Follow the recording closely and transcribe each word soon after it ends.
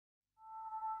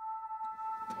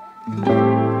Surely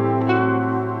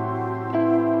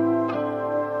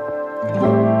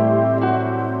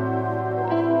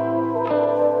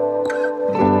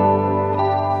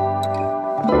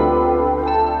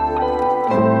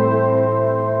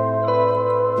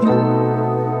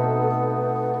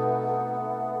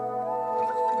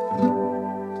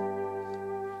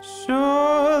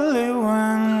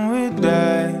when we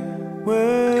die,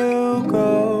 we'll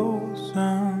go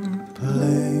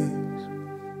someplace.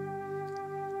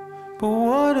 But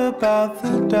what about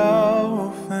the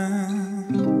dolphins?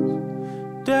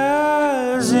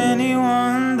 Does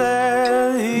anyone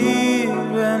there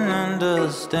even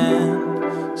understand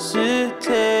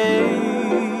citation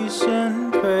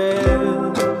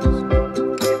prayers?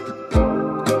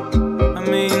 I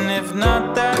mean, if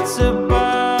not, that's a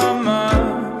bummer,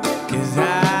 'cause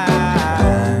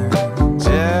I'm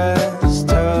just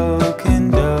toking,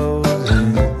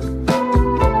 dozing.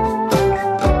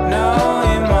 No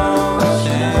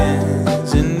emotions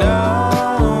and no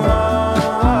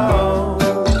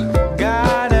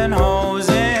garden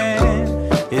hosing.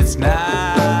 It's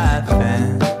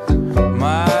nothing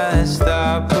much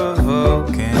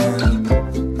thought-provoking.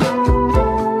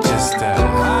 Just a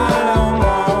hollow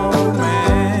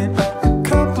moment. A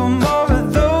couple more of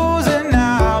those and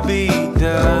I'll be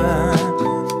done.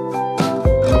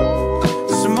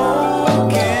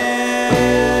 Smoking,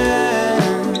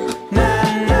 na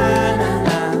na na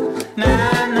na na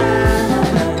na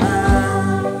na.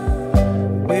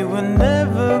 We were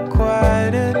never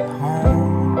quite at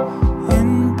home in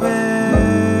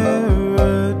paradise.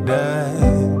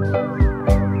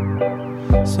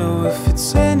 So if it's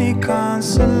any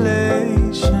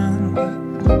consolation,